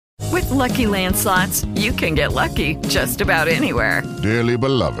Lucky Land Slots, you can get lucky just about anywhere. Dearly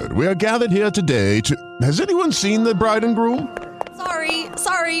beloved, we are gathered here today to... Has anyone seen the bride and groom?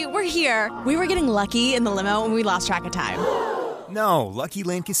 Sorry, we're here. We were getting lucky in the limo and we lost track of time. No, Lucky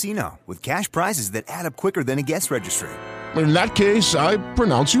Land Casino, with cash prizes that add up quicker than a guest registry. In that case, I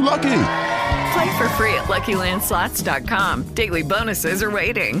pronounce you lucky. Play for free at LuckyLandSlots.com. Daily bonuses are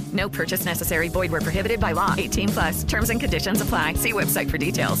waiting. No purchase necessary. Void where prohibited by law. 18+. Terms and conditions apply. See website for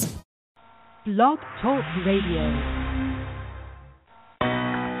details. Blog Talk Radio.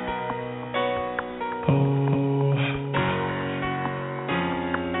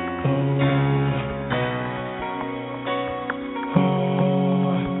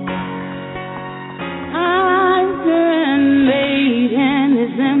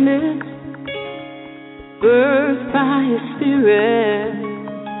 Birthed by His Spirit,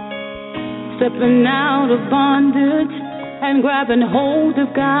 stepping out of bondage and grabbing hold of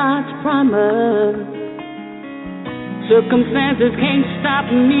God's promise. Circumstances can't stop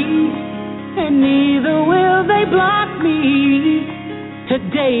me, and neither will they block me.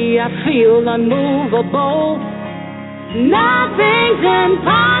 Today I feel unmovable. Nothing's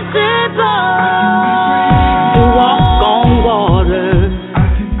impossible. To walk on water,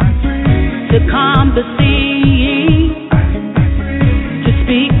 to calm the sea, to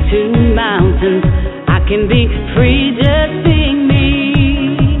speak to mountains. I can be free just being me.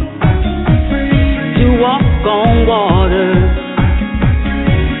 To walk on water,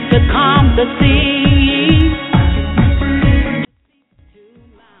 to calm the sea.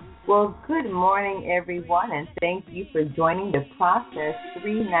 Well, good morning, everyone, and thank you for joining the Process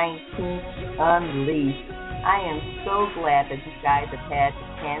 319 Unleashed. I am so glad that you guys have had the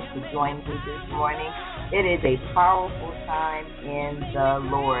chance to join me this morning. It is a powerful time in the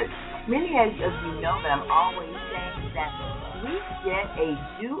Lord. Many of you know that I'm always saying that we get a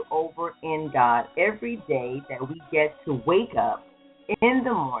do-over in God every day, that we get to wake up in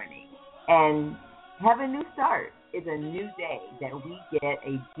the morning and have a new start. It's a new day that we get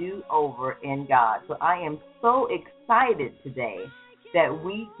a do-over in God. So I am so excited today that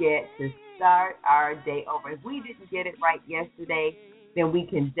we get to start our day over. If we didn't get it right yesterday, then we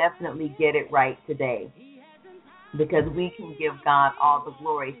can definitely get it right today, because we can give God all the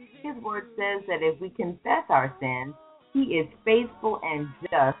glory. His word says that if we confess our sins, He is faithful and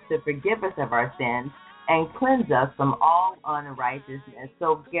just to forgive us of our sins and cleanse us from all unrighteousness.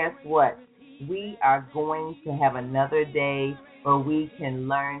 So guess what? We are going to have another day where we can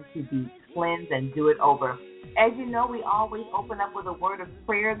learn to be cleansed and do it over. As you know, we always open up with a word of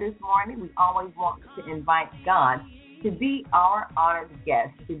prayer this morning. We always want to invite God to be our honored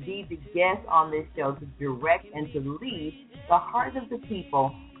guest, to be the guest on this show, to direct and to lead the hearts of the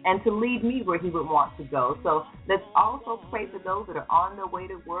people and to lead me where He would want to go. So let's also pray for those that are on their way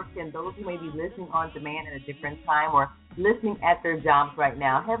to work and those who may be listening on demand at a different time or listening at their jobs right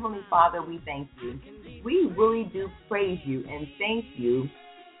now. Heavenly Father, we thank You. We really do praise You and thank You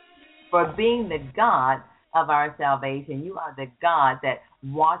for being the God of our salvation. You are the God that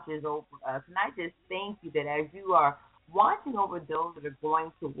watches over us. And I just thank You that as You are watching over those that are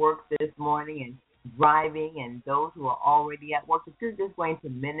going to work this morning and driving and those who are already at work, that You're just going to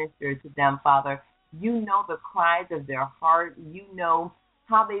minister to them, Father. You know the cries of their heart. You know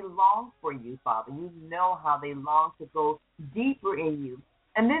how they long for You, Father. You know how they long to go deeper in You.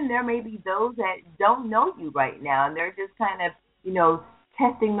 And then there may be those that don't know You right now, and they're just kind of,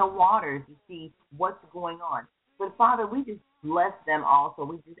 testing the waters to see what's going on. But, Father, we just bless them also.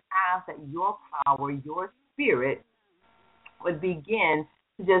 We just ask that Your power, Your Spirit would begin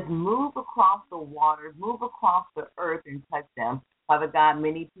to just move across the waters, move across the earth and touch them. Father God,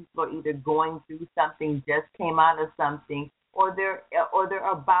 many people are either going through something, just came out of something, or they're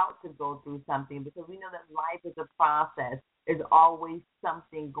about to go through something, because we know that life is a process. There's always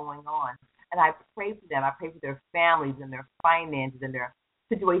something going on. And I pray for them. I pray for their families and their finances and their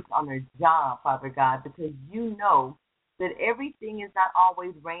situation on their job, Father God, because You know that everything is not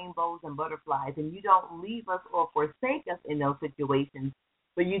always rainbows and butterflies, and You don't leave us or forsake us in those situations,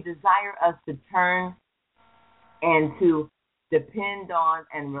 but You desire us to turn and to depend on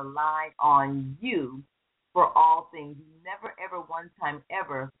and rely on You for all things. You never, ever, one time,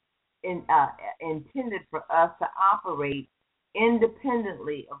 ever intended for us to operate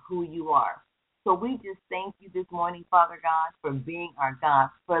independently of who You are. So we just thank You this morning, Father God, for being our God,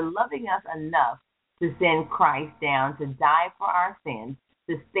 for loving us enough to send Christ down to die for our sins,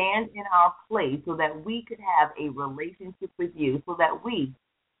 to stand in our place so that we could have a relationship with You, so that we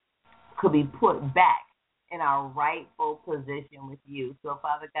could be put back in our rightful position with You. So,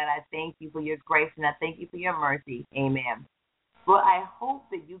 Father God, I thank You for Your grace and I thank You for Your mercy. Amen. Well, I hope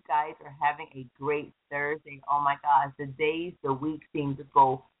that you guys are having a great Thursday. Oh, my gosh, the days, the weeks seem to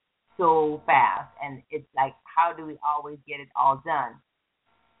go so fast, and it's like, how do we always get it all done?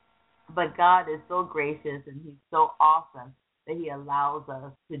 But God is so gracious, and he's so awesome that he allows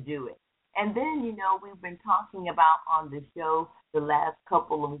us to do it. And then, we've been talking about on the show the last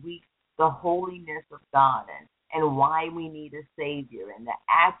couple of weeks the holiness of God and why we need a Savior and the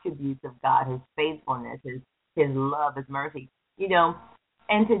attributes of God, his faithfulness, his love, his mercy.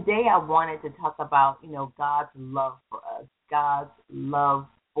 And today I wanted to talk about, God's love for us, God's love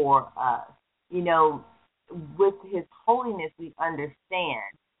for us. With his holiness, we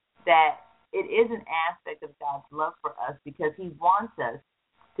understand that it is an aspect of God's love for us because he wants us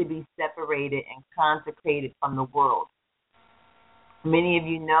to be separated and consecrated from the world. Many of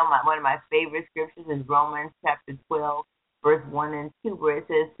you know one of my favorite scriptures is Romans chapter 12, verse 1 and 2, where it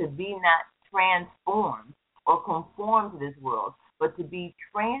says, to be not transformed or conformed to this world, but to be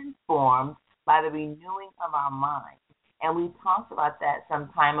transformed by the renewing of our mind. And we talked about that some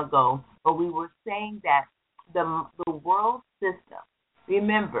time ago, but we were saying that the world system,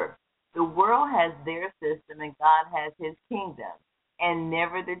 remember, the world has their system and God has his kingdom, and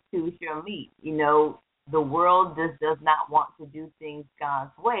never the two shall meet. The world just does not want to do things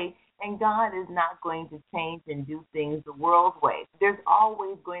God's way, and God is not going to change and do things the world's way. There's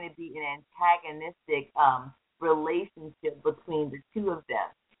always going to be an antagonistic relationship between the two of them.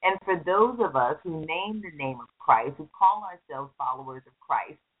 And for those of us who name the name of Christ, who call ourselves followers of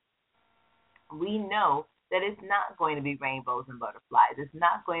Christ, we know that it's not going to be rainbows and butterflies. It's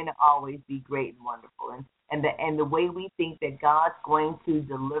not going to always be great and wonderful. And the way we think that God's going to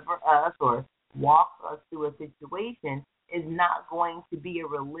deliver us or walk us through a situation is not going to be a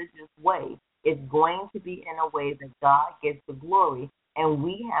religious way. It's going to be in a way that God gets the glory, and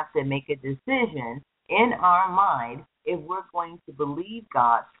we have to make a decision in our mind if we're going to believe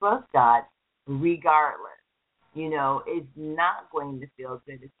God, trust God, regardless. It's not going to feel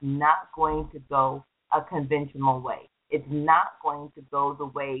good. It's not going to go a conventional way. It's not going to go the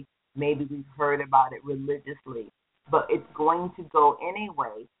way maybe we've heard about it religiously, but it's going to go in a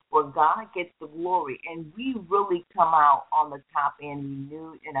way where God gets the glory, and we really come out on the top end,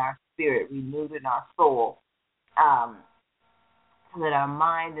 renewed in our spirit, renewed in our soul, so that our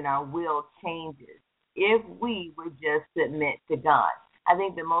mind and our will changes if we would just submit to God. I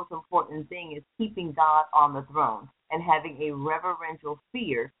think the most important thing is keeping God on the throne and having a reverential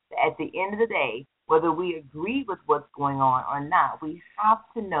fear that at the end of the day, whether we agree with what's going on or not, we have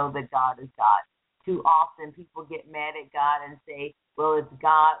to know that God is God. Too often people get mad at God and say, well, if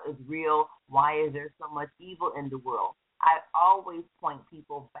God is real, why is there so much evil in the world? I always point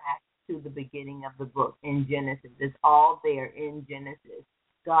people back to the beginning of the book in Genesis. It's all there in Genesis.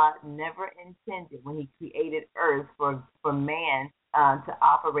 God never intended when he created earth for man to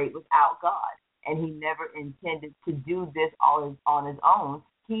operate without God. And he never intended to do this all on his own.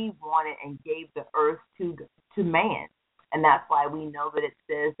 He wanted and gave the earth to man. And that's why we know that it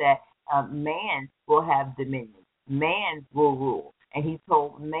says that man will have dominion. Man will rule. And he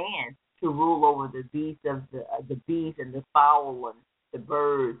told man to rule over the beasts of the beast and the fowl and the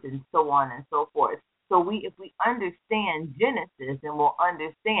birds and so on and so forth. So if we understand Genesis, then we'll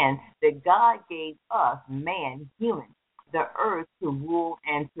understand that God gave us, man, human, the earth to rule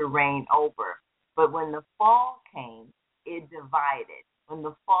and to reign over. But when the fall came, it divided. When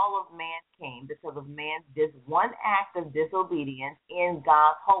the fall of man came, because of man's one act of disobedience in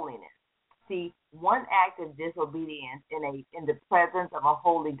God's holiness. See, one act of disobedience in the presence of a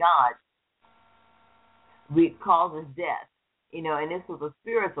holy God causes death, and this was a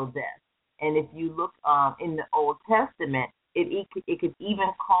spiritual death. And if you look in the Old Testament, it could even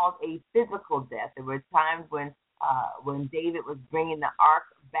cause a physical death. There were times when David was bringing the ark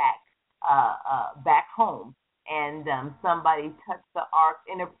back home, and somebody touched the ark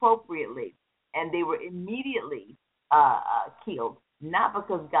inappropriately, and they were immediately killed. Not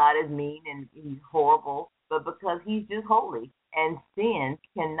because God is mean and he's horrible, but because he's just holy. And sin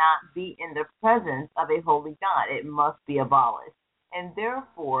cannot be in the presence of a holy God. It must be abolished. And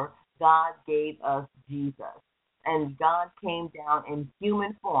therefore, God gave us Jesus. And God came down in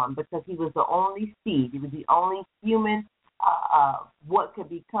human form because he was the only seed. He was the only human, what could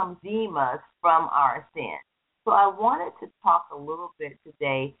redeem us from our sin. So I wanted to talk a little bit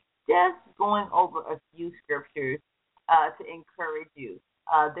today, just going over a few scriptures to encourage you.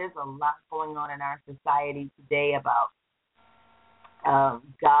 There's a lot going on in our society today about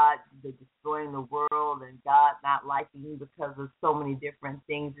God destroying the world and God not liking you because of so many different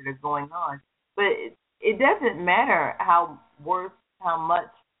things that are going on. But it doesn't matter how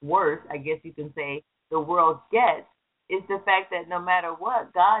much worse, I guess you can say, the world gets. It's the fact that no matter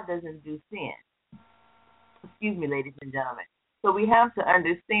what, God doesn't do sin. Excuse me, ladies and gentlemen. So we have to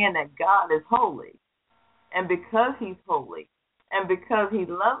understand that God is holy. And because he's holy, and because he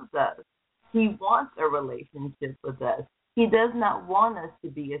loves us, he wants a relationship with us. He does not want us to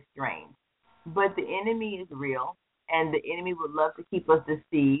be estranged. But the enemy is real, and the enemy would love to keep us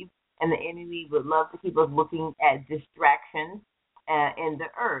deceived, and the enemy would love to keep us looking at distractions in the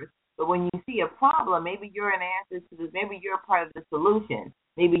earth. But when you see a problem, maybe you're an answer to this. Maybe you're a part of the solution.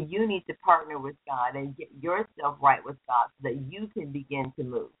 Maybe you need to partner with God and get yourself right with God so that you can begin to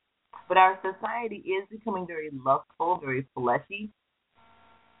move. But our society is becoming very lustful, very fleshy,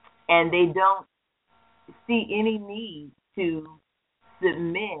 and they don't see any need to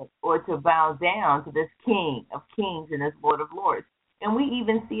submit or to bow down to this King of Kings and this Lord of Lords. And we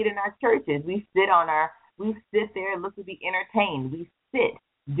even see it in our churches. We sit there and look to be entertained. We sit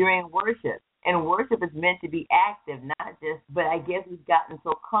during worship. And worship is meant to be active, not just, but I guess we've gotten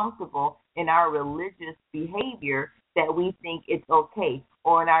so comfortable in our religious behavior that we think it's okay,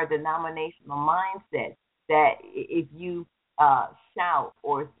 or in our denominational mindset that if you shout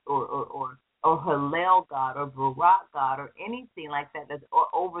or Hallel God or Barak God or anything like that that's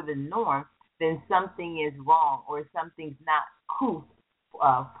over the norm, then something is wrong or something's not cool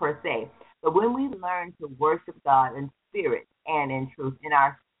per se. But when we learn to worship God in spirit and in truth, in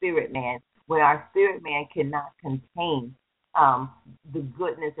our spirit man, when our spirit man cannot contain the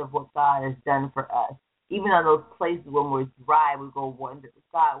goodness of what God has done for us, even on those places when we're dry, we go wonder,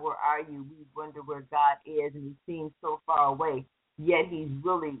 God, where are you? We wonder where God is, and he seems so far away, yet he's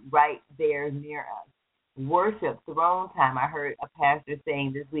really right there near us. Worship, throne time. I heard a pastor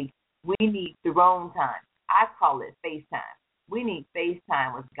saying this week, we need throne time. I call it FaceTime. We need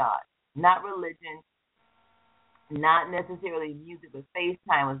FaceTime with God, not religion, not necessarily music, but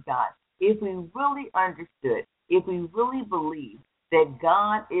FaceTime with God. If we really understood, if we really believe that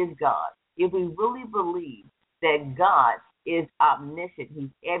God is God, if we really believe that God is omniscient, he's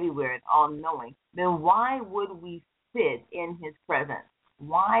everywhere and all-knowing, then why would we sit in his presence?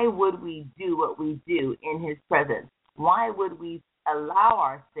 Why would we do what we do in his presence? Why would we allow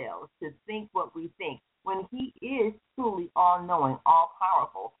ourselves to think what we think when he is truly all-knowing,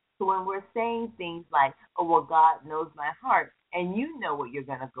 all-powerful? So when we're saying things like, oh, well, God knows my heart, and you know what you're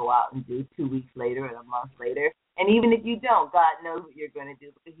going to go out and do 2 weeks later and a month later, and even if you don't, God knows what you're going to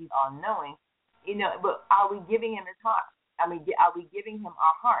do because he's all-knowing. But are we giving him his heart? I mean, are we giving him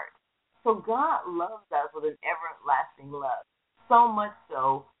our heart? So God loves us with an everlasting love, so much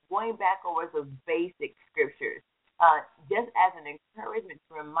so, going back over the basic scriptures, just as an encouragement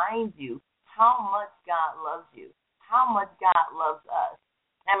to remind you how much God loves you, how much God loves us.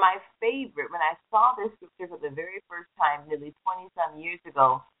 And my favorite, when I saw this scripture for the very first time nearly 20-some years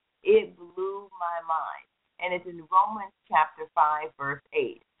ago, it blew my mind. And it's in Romans chapter 5, verse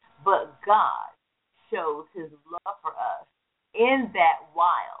 8. But God shows his love for us in that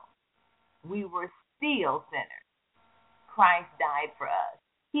while we were still sinners, Christ died for us.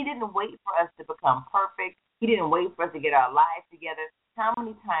 He didn't wait for us to become perfect. He didn't wait for us to get our lives together. How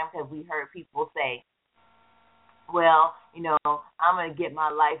many times have we heard people say, well, I'm going to get my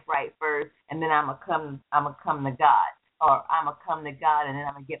life right first, and then I'm going to come to God, or I'm going to come to God, and then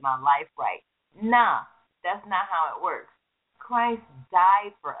I'm going to get my life right. Nah, that's not how it works. Christ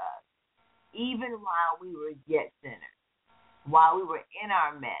died for us, even while we were yet sinners, while we were in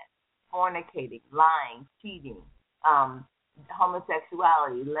our mess, fornicating, lying, cheating,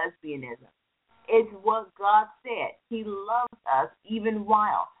 homosexuality, lesbianism. It's what God said. He loves us even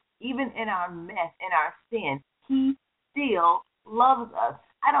in our mess, in our sin, he still loves us.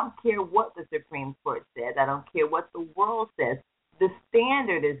 I don't care what the Supreme Court says. I don't care what the world says. The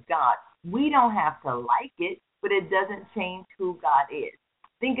standard is God. We don't have to like it, but it doesn't change who God is.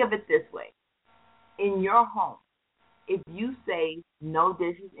 Think of it this way. In your home, if you say no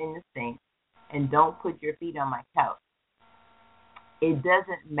dishes in the sink and don't put your feet on my couch, it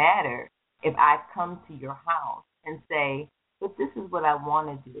doesn't matter if I come to your house and say, but this is what I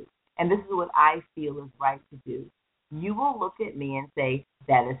want to do, and this is what I feel is right to do. You will look at me and say,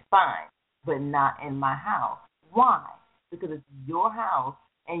 that is fine, but not in my house. Why? Because it's your house,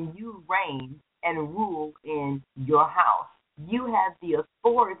 and you reign and rule in your house. You have the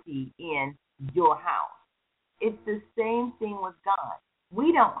authority in your house. It's the same thing with God.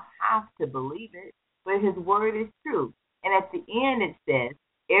 We don't have to believe it, but his word is true. And at the end it says,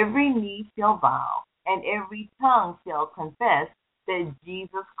 every knee shall bow and every tongue shall confess that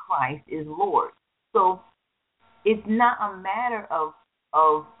Jesus Christ is Lord. So it's not a matter of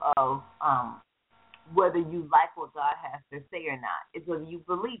whether you like what God has to say or not. It's whether you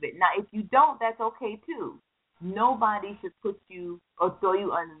believe it. Now, if you don't, that's okay too. nobody should put you or throw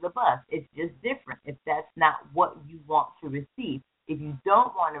you under the bus. It's just different if that's not what you want to receive. If you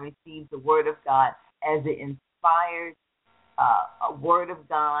don't want to receive the Word of God as the inspired Word of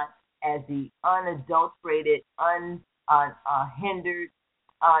God, as the unadulterated, unhindered,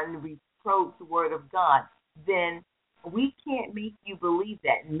 unreproached Word of God, then we can't make you believe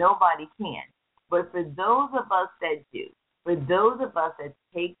that. Nobody can. But for those of us that do, for those of us that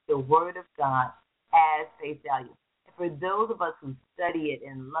take the Word of God as face value, and for those of us who study it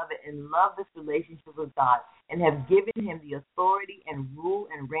and love this relationship with God and have given Him the authority and rule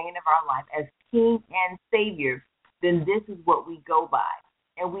and reign of our life as King and Savior, then this is what we go by.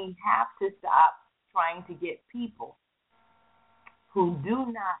 And we have to stop trying to get people who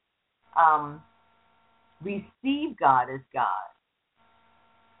do not receive God as God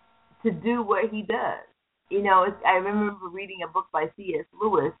to do what He does. You know, I remember reading a book by C.S.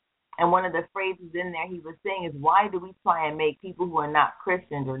 Lewis, and one of the phrases in there he was saying is, why do we try and make people who are not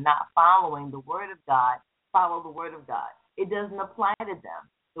Christians or not following the Word of God follow the Word of God? It doesn't apply to them.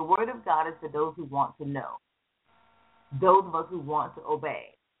 The Word of God is for those who want to know, those of us who want to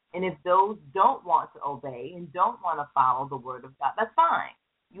obey. And if those don't want to obey and don't want to follow the Word of God, that's fine.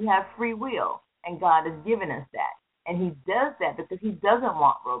 You have free will, and God has given us that. And He does that because He doesn't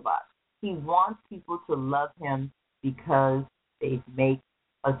want robots. He wants people to love Him because they make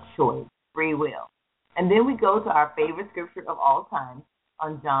a choice, free will. And then we go to our favorite scripture of all time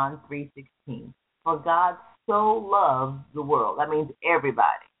on John 3:16. For God so loved the world, that means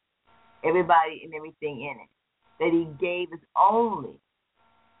everybody and everything in it, that He gave His only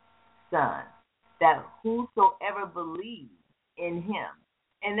Son, that whosoever believes in Him,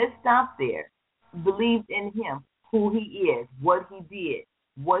 and let's stop there, believes in Him, who He is, what He did,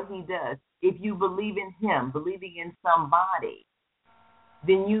 what He does. If you believe in Him, believing in somebody,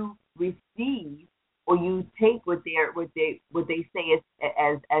 then you receive or you take what they say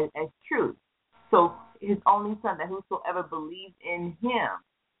as truth. So His only Son, that whosoever believes in Him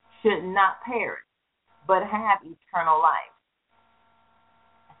should not perish, but have eternal life.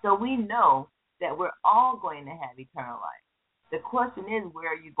 So we know that we're all going to have eternal life. The question is,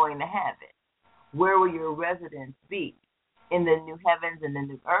 where are you going to have it? Where will your residence be? In the new heavens and the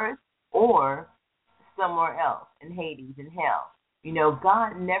new earth, or somewhere else, in Hades, in hell? You know,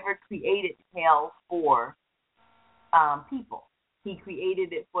 God never created hell for people. He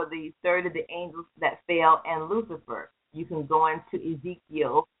created it for the third of the angels that fell and Lucifer. You can go into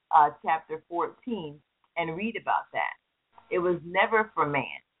Ezekiel chapter 14 and read about that. It was never for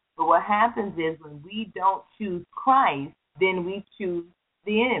man. But what happens is when we don't choose Christ, then we choose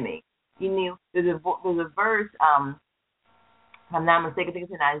the enemy. You know, there's a verse, if I'm not mistaken, I think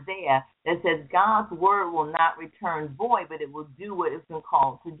it's in Isaiah, that says God's word will not return void, but it will do what it's been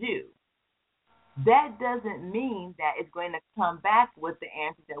called to do. That doesn't mean that it's going to come back with the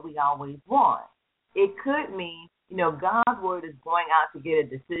answer that we always want. It could mean, you know, God's word is going out to get a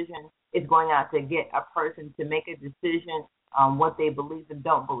decision. It's going out to get a person to make a decision on what they believe and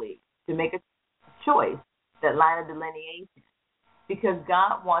don't believe, to make a choice, that line of delineation. Because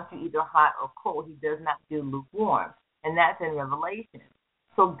God wants you either hot or cold. He does not do lukewarm. And that's in Revelation.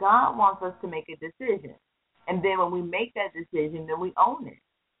 So God wants us to make a decision. And then when we make that decision, then we own it.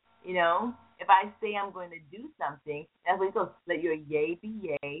 You know, if I say I'm going to do something, that's what it goes. Let your yea be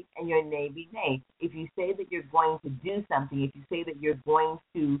yea and your nay be nay. If you say that you're going to do something, if you say that you're going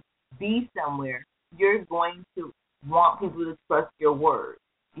to be somewhere, you're going to want people to trust your word.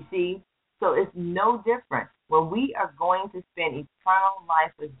 You see? So it's no different. When we are going to spend eternal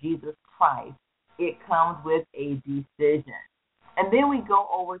life with Jesus Christ, it comes with a decision. And then we go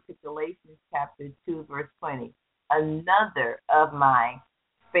over to Galatians chapter 2, verse 20, another of my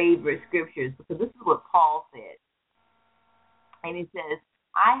favorite scriptures, because this is what Paul said. And he says,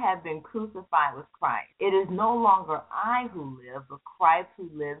 I have been crucified with Christ. It is no longer I who live, but Christ who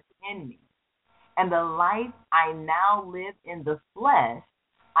lives in me. And the life I now live in the flesh,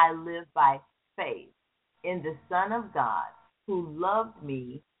 I live by faith in the Son of God who loved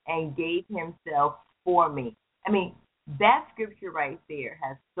me and gave Himself for me. I mean, that scripture right there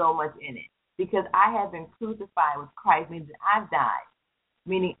has so much in it, because I have been crucified with Christ means that I've died,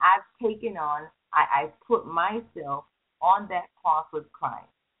 meaning I've taken on, I put myself on that cross with Christ,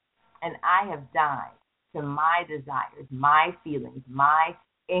 and I have died to my desires, my feelings, my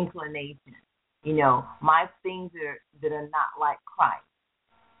inclinations, you know, my things that are not like Christ.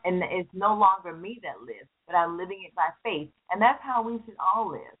 And it's no longer me that lives, but I'm living it by faith. And that's how we should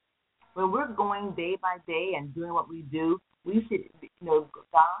all live. When we're going day by day and doing what we do, we should, you know,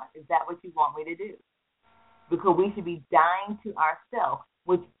 God, is that what you want me to do? Because we should be dying to ourselves,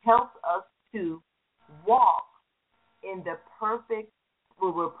 which helps us to walk in the perfect,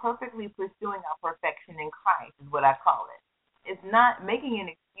 where we're perfectly pursuing our perfection in Christ is what I call it. It's not making an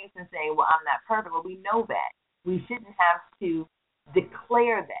excuse and saying, well, I'm not perfect. Well, we know that. We shouldn't have to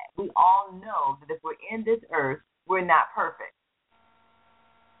declare that. We all know that if we're in this earth, we're not perfect.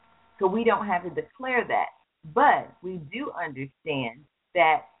 So we don't have to declare that. But we do understand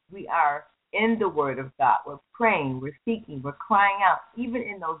that we are in the Word of God. We're praying, we're seeking, we're crying out, even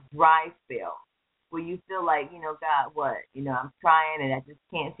in those dry spells where you feel like, God, what? I'm trying and I just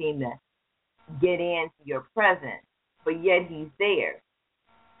can't seem to get into your presence, but yet He's there.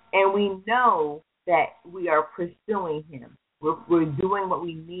 And we know that we are pursuing Him. We're doing what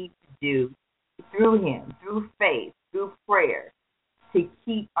we need to do through Him, through faith, through prayer, to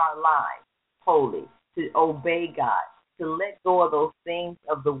keep our lives holy, to obey God, to let go of those things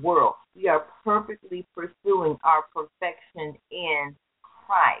of the world. We are perfectly pursuing our perfection in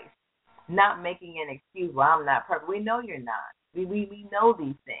Christ, not making an excuse, well, I'm not perfect. We know you're not. We know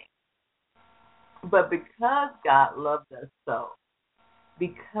these things. But because God loved us so,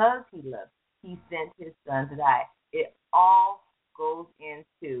 because He loved us, He sent His Son to die. It all goes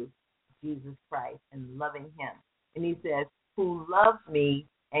into Jesus Christ and loving Him. And He says, who loved me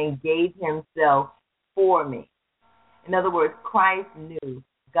and gave Himself for me. In other words, Christ knew,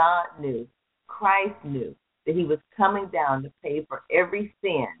 God knew, Christ knew that He was coming down to pay for every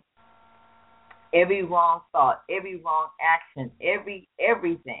sin, every wrong thought, every wrong action,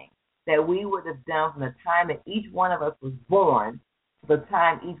 everything that we would have done from the time that each one of us was born to the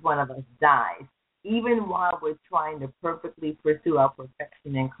time each one of us dies, even while we're trying to perfectly pursue our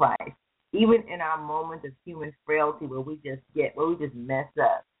perfection in Christ, even in our moments of human frailty where we just mess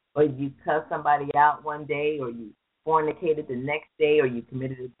up, or you cuss somebody out one day, or you fornicated the next day, or you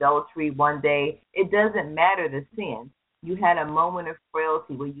committed adultery one day. It doesn't matter the sin. You had a moment of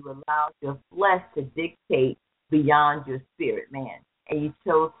frailty where you allowed your flesh to dictate beyond your spirit, man, and you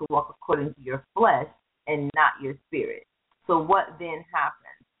chose to walk according to your flesh and not your spirit. So what then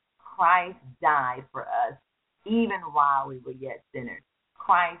happened? Christ died for us even while we were yet sinners.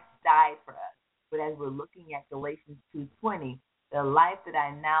 Christ died for us. But as we're looking at Galatians 2:20, the life that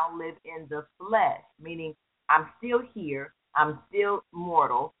I now live in the flesh, meaning I'm still here, I'm still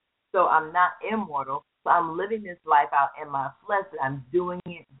mortal, so I'm not immortal, so I'm living this life out in my flesh, but I'm doing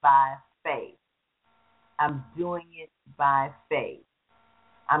it by faith. I'm doing it by faith.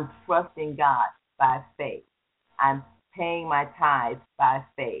 I'm trusting God by faith. I'm paying my tithes by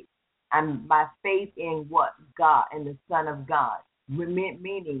faith. I'm my faith in what? God, in the Son of God.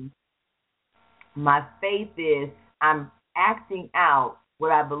 Meaning, my faith is I'm acting out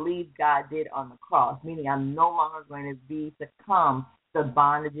what I believe God did on the cross, meaning I'm no longer going to be succumb to the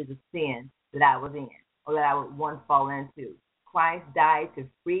bondages of sin that I was in or that I would once fall into. Christ died to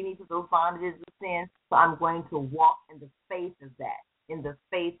free me from those bondages of sin, so I'm going to walk in the face of that,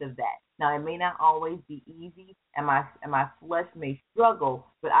 Now, it may not always be easy, and my flesh may struggle,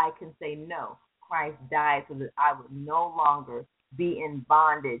 but I can say no. Christ died so that I would no longer be in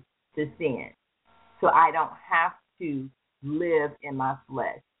bondage to sin. So I don't have to live in my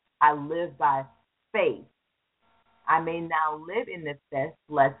flesh. I live by faith. I may now live in the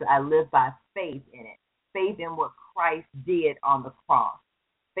flesh, but I live by faith in it. Faith in what Christ did on the cross.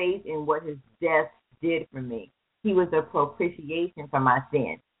 Faith in what His death did for me. He was a propitiation for my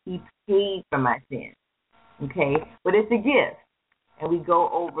sin. He paid for my sin. Okay? But it's a gift. And we go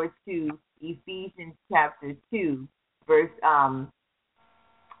over to Ephesians chapter 2, verse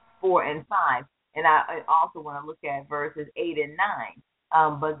 4 and 5. And I also want to look at verses 8 and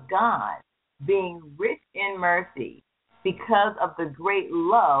 9. But God, being rich in mercy, because of the great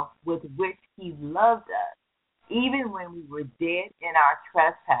love with which He loved us, even when we were dead in our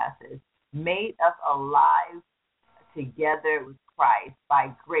trespasses, made us alive together with Christ.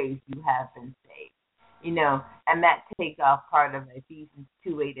 By grace you have been saved. And that takes off part of Ephesians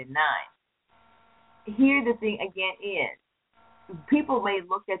 2, 8 and 9. Here the thing again is, people may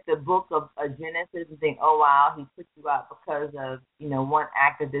look at the book of Genesis and think, oh, wow, He put you out because of, one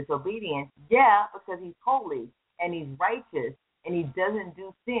act of disobedience. Yeah, because He's holy and He's righteous and He doesn't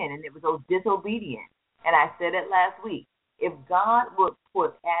do sin, and it was those disobedience. And I said it last week. If God would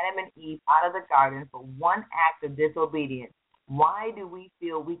put Adam and Eve out of the garden for one act of disobedience, why do we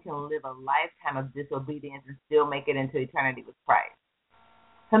feel we can live a lifetime of disobedience and still make it into eternity with Christ?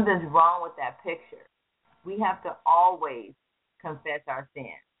 Something's wrong with that picture. We have to always confess our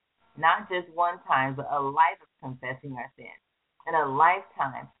sins, not just one time, but a life of confessing our sins, and a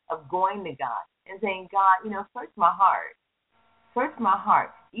lifetime of going to God and saying, God, search my heart. Search my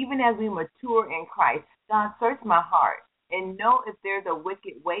heart. Even as we mature in Christ, God, search my heart and know if there's a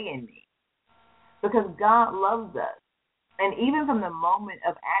wicked way in me. Because God loves us. And even from the moment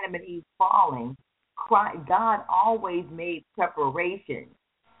of Adam and Eve falling, God always made preparation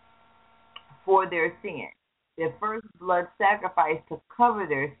for their sin. Their first blood sacrifice to cover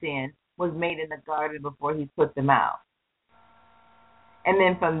their sin was made in the garden before he put them out. And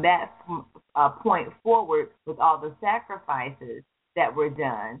then from that point forward, with all the sacrifices that were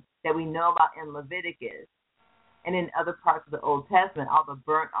done, that we know about in Leviticus, and in other parts of the Old Testament, all the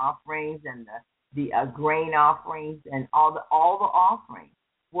burnt offerings and the grain offerings and all the offerings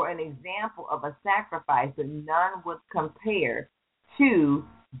were an example of a sacrifice that none would compare to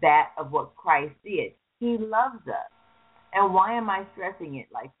that of what Christ did. He loves us. And why am I stressing it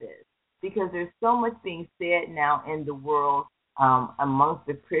like this? Because there's so much being said now in the world amongst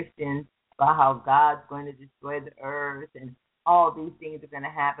the Christians about how God's going to destroy the earth and all these things are going to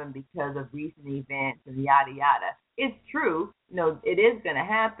happen because of recent events and yada, yada. It's true. It is going to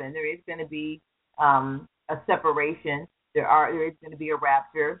happen. There is going to be a separation. There is going to be a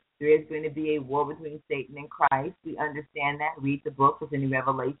rapture. There is going to be a war between Satan and Christ. We understand that. Read the book within the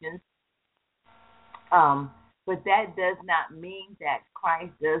Revelations. But that does not mean that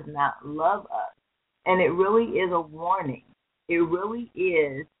Christ does not love us. And it really is a warning. It really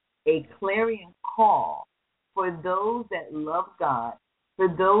is a clarion call for those that love God, for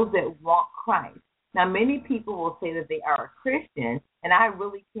those that want Christ. Now, many people will say that they are a Christian, and I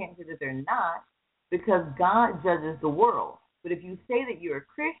really can't say that they're not, because God judges the world. But if you say that you're a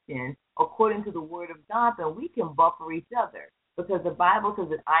Christian, according to the Word of God, then we can buffer each other, because the Bible says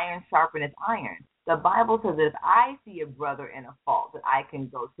that iron sharpeneth iron. The Bible says that if I see a brother in a fault, that I can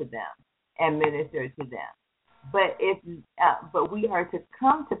go to them and minister to them. But we are to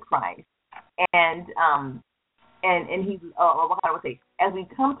come to Christ, and he, how do I say? As we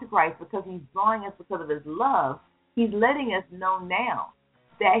come to Christ, because He's drawing us because of His love, He's letting us know now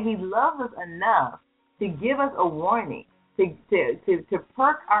that He loves us enough to give us a warning, to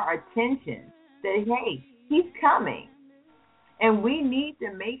perk our attention that, hey, He's coming. And we need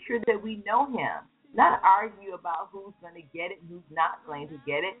to make sure that we know Him, not argue about who's going to get it and who's not going to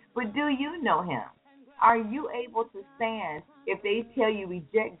get it, but do you know Him? Are you able to stand if they tell you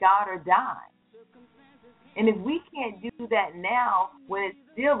reject God or die? And if we can't do that now when it's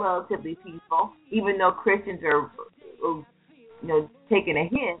still relatively peaceful, even though Christians are taking a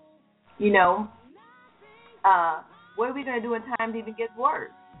hit, what are we going to do when times even get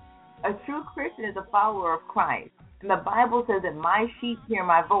worse? A true Christian is a follower of Christ. And the Bible says that my sheep hear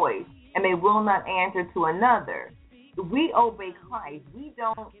my voice, and they will not answer to another. We obey Christ. We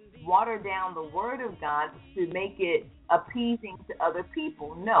don't water down the Word of God to make it appeasing to other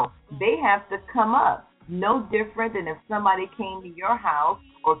people. No, they have to come up. No different than if somebody came to your house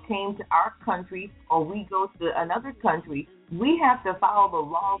or came to our country or we go to another country. We have to follow the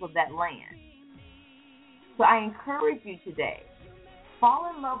laws of that land. So I encourage you today,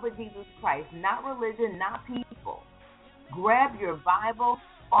 fall in love with Jesus Christ, not religion, not people. Grab your Bible,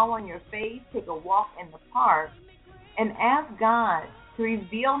 fall on your face, take a walk in the park, and ask God to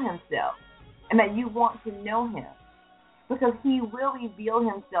reveal Himself and that you want to know Him, because He will reveal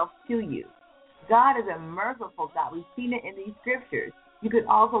Himself to you. God is a merciful God. We've seen it in these scriptures. You could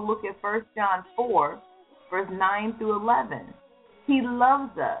also look at 1 John 4, verse 9 through 11. He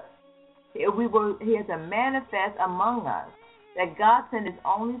loves us. He has to manifest among us that God sent His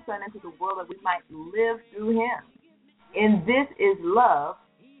only Son into the world that we might live through Him. And this is love,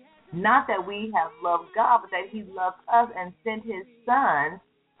 not that we have loved God, but that He loved us and sent His Son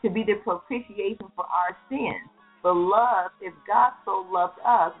to be the propitiation for our sins. Beloved, if God so loved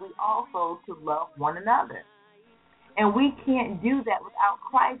us, we also to love one another. And we can't do that without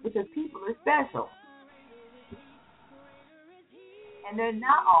Christ, because people are special. And they're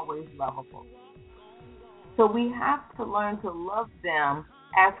not always lovable. So we have to learn to love them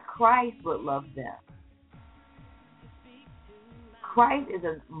as Christ would love them. Christ is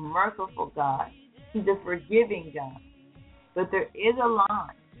a merciful God. He's a forgiving God. But there is a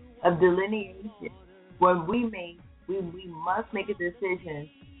line of delineation where we must make a decision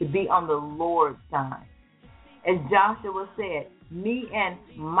to be on the Lord's side. As Joshua said, me and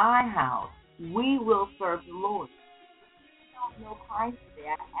my house, we will serve the Lord. If you don't know Christ today,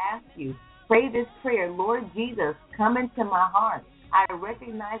 I ask you, pray this prayer: Lord Jesus, come into my heart. I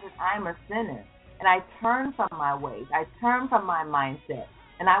recognize that I'm a sinner, and I turn from my ways. I turn from my mindset,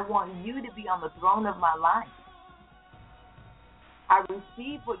 and I want you to be on the throne of my life. I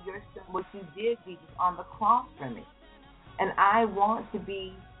receive what you did, Jesus, on the cross for me. And I want to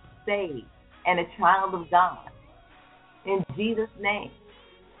be saved and a child of God. In Jesus' name.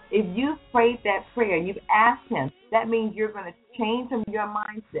 If you've prayed that prayer and you've asked Him, that means you're going to change from your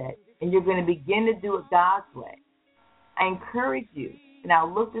mindset and you're going to begin to do it God's way. I encourage you, and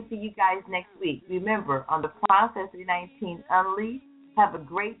I'll look to see you guys next week. Remember, on the Process 319 Unleashed, have a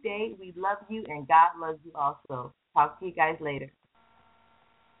great day. We love you, and God loves you also. Talk to you guys later.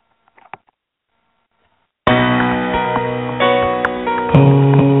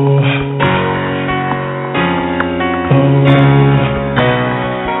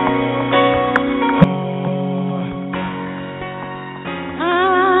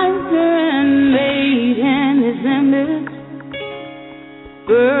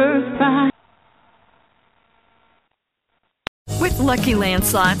 With Lucky Land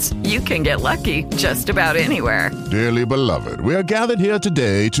Slots, you can get lucky just about anywhere. Dearly beloved, we are gathered here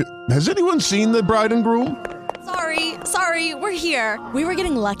today to... Has anyone seen the bride and groom? Sorry, we're here. We were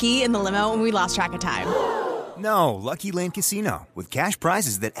getting lucky in the limo and we lost track of time. No, Lucky Land Casino, with cash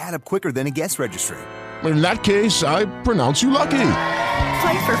prizes that add up quicker than a guest registry. In that case, I pronounce you lucky.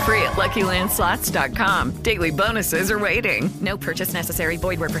 Play for free at LuckyLandSlots.com. Daily bonuses are waiting. No purchase necessary.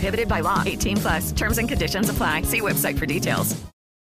 Void where prohibited by law. 18+. Terms and conditions apply. See website for details.